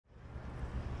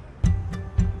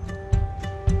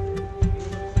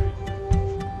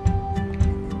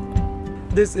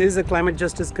This is a climate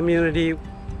justice community.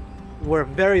 We're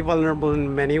very vulnerable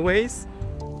in many ways.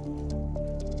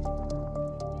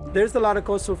 There's a lot of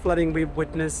coastal flooding we've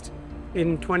witnessed.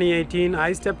 In 2018,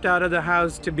 I stepped out of the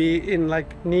house to be in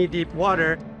knee-deep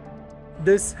water.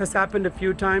 This has happened a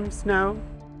few times now.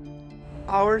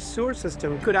 Our sewer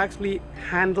system could actually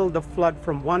handle the flood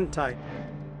from one tide.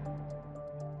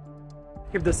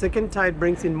 If the second tide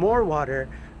brings in more water,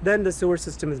 then the sewer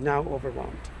system is now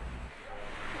overwhelmed.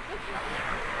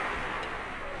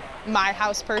 My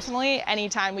house personally,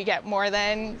 anytime we get more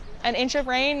than an inch of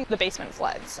rain, the basement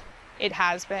floods. It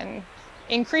has been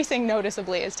increasing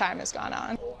noticeably as time has gone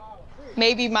on.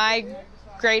 Maybe my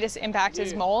greatest impact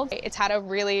is mold. It's had a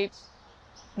really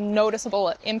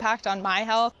noticeable impact on my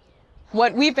health.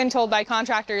 What we've been told by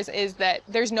contractors is that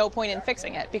there's no point in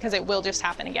fixing it because it will just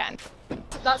happen again.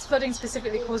 That's flooding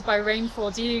specifically caused by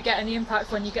rainfall. Do you get any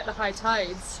impact when you get the high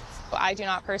tides? I do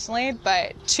not personally,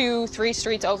 but 2-3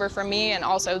 streets over from me and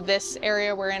also this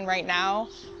area we're in right now,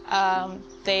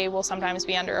 they will sometimes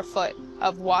be under a foot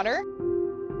of water.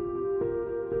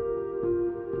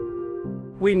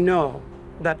 We know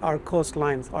that our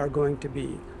coastlines are going to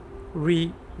be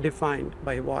redefined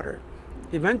by water.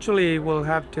 Eventually, we'll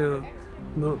have to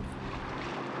move.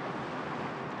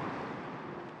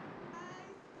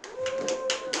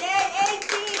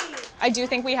 I do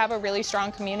think we have a really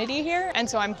strong community here, and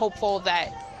so I'm hopeful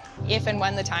that if and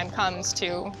when the time comes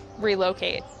to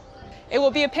relocate, it will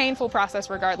be a painful process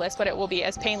regardless, but it will be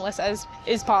as painless as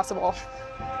is possible.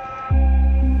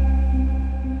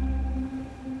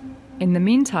 In the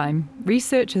meantime,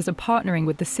 researchers are partnering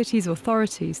with the city's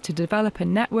authorities to develop a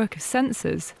network of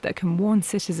sensors that can warn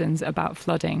citizens about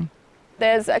flooding.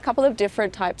 There's a couple of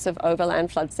different types of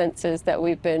overland flood sensors that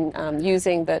we've been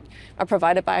using that are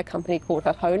provided by a company called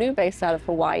Hahonu, based out of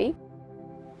Hawaii.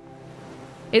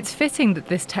 It's fitting that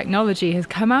this technology has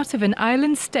come out of an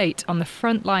island state on the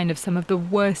front line of some of the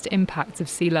worst impacts of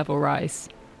sea level rise.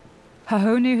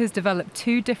 Hahonu has developed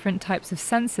 2 different types of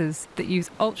sensors that use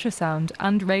ultrasound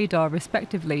and radar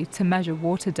respectively to measure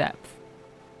water depth.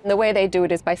 The way they do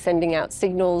it is by sending out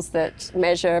signals that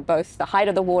measure both the height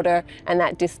of the water and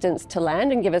that distance to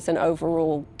land and give us an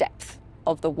overall depth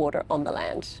of the water on the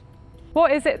land.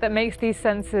 What is it that makes these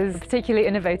sensors particularly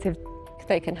innovative?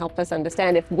 They can help us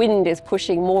understand if wind is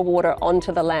pushing more water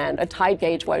onto the land. A tide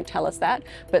gauge won't tell us that,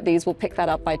 but these will pick that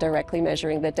up by directly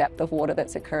measuring the depth of water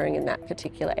that's occurring in that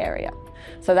particular area.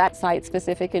 So that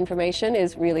site-specific information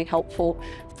is really helpful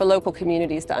for local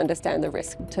communities to understand the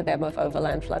risk to them of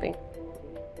overland flooding.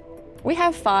 We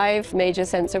have 5 major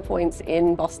sensor points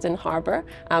in Boston Harbor,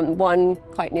 one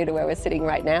quite near to where we're sitting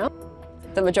right now.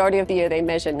 The majority of the year they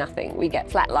measure nothing. We get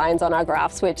flat lines on our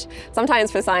graphs, which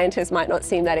sometimes for scientists might not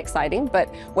seem that exciting, but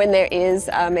when there is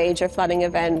a major flooding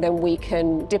event, then we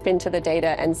can dip into the data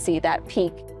and see that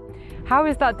peak. How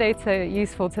is that data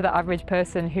useful to the average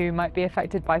person who might be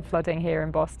affected by flooding here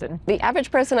in Boston? The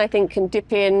average person, I think, can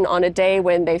dip in on a day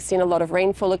when they've seen a lot of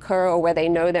rainfall occur or where they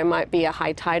know there might be a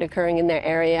high tide occurring in their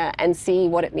area and see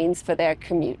what it means for their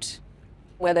commute,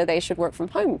 whether they should work from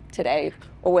home today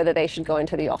or whether they should go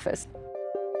into the office.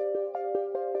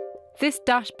 This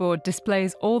dashboard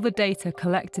displays all the data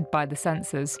collected by the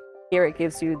sensors. Here it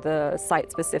gives you the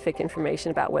site-specific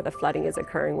information about where the flooding is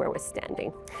occurring, where we're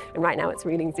standing. And right now it's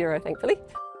reading 0, thankfully.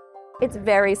 It's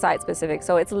very site-specific,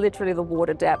 so it's literally the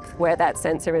water depth where that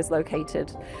sensor is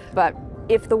located. But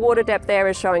if the water depth there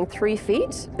is showing 3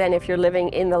 feet, then if you're living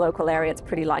in the local area, it's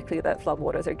pretty likely that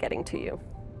floodwaters are getting to you.